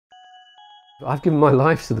I've given my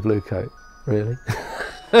life to the Bluecoat, really.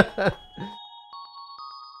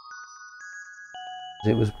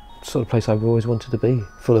 It was the sort of place I've always wanted to be,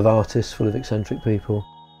 full of artists, full of eccentric people.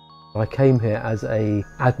 I came here as an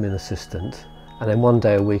admin assistant, and then one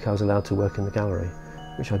day a week I was allowed to work in the gallery,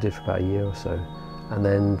 which I did for about a year or so. And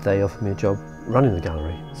then they offered me a job running the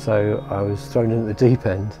gallery. So I was thrown in at the deep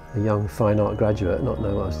end, a young fine art graduate, not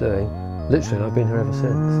knowing what I was doing. Literally, and I've been here ever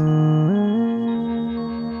since.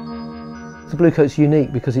 The Bluecoat's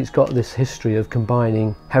unique because it's got this history of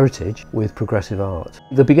combining heritage with progressive art.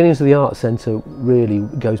 The beginnings of the art centre really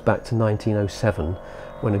goes back to 1907,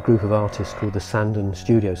 when a group of artists called the Sandon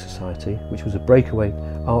Studio Society, which was a breakaway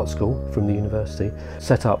art school from the university,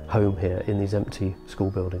 set up home here in these empty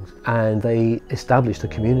school buildings. And they established a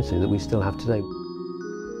community that we still have today.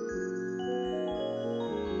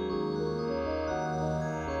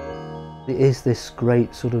 It is this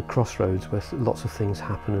great sort of crossroads where lots of things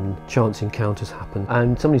happen and chance encounters happen.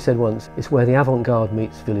 And somebody said once, it's where the avant-garde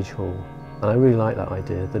meets village hall. And I really like that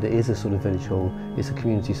idea, that it is a sort of village hall, it's a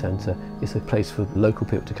community centre, it's a place for local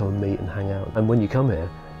people to come and meet and hang out. And when you come here,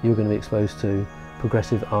 you're going to be exposed to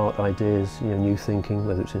progressive art ideas, new thinking,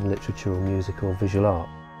 whether it's in literature or music or visual art.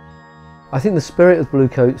 I think the spirit of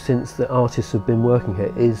Bluecoat, since the artists have been working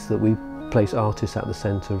here, is that we place artists at the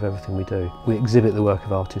centre of everything we do. We exhibit the work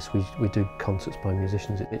of artists, we do concerts by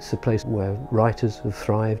musicians. It's a place where writers have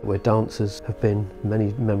thrived, where dancers have been,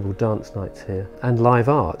 many memorable dance nights here, and live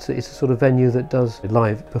art. It's a sort of venue that does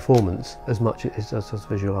live performance as much as it does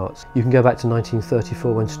visual arts. You can go back to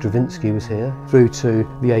 1934 when Stravinsky was here, through to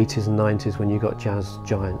the 80s and 90s when you got jazz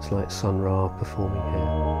giants like Sun Ra performing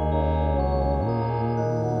here.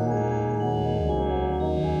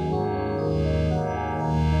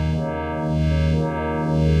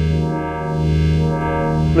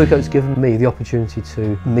 Bluecoat's given me the opportunity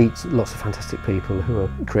to meet lots of fantastic people who are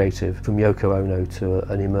creative, from Yoko Ono to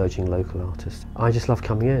an emerging local artist. I just love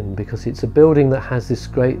coming in because it's a building that has this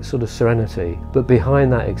great sort of serenity, but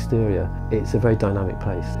behind that exterior, it's a very dynamic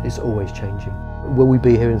place. It's always changing. Will we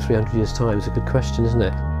be here in 300 years' time? It's a good question, isn't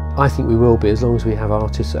it? I think we will be, as long as we have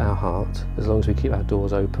artists at our heart, as long as we keep our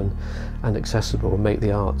doors open and accessible and make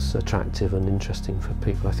the arts attractive and interesting for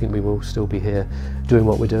people. I think we will still be here doing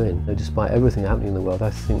what we're doing. Despite everything happening in the world, I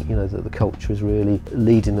think that the culture is really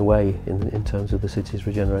leading the way in terms of the city's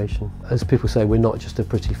regeneration. As people say, we're not just a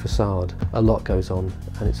pretty facade. A lot goes on,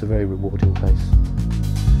 and it's a very rewarding place.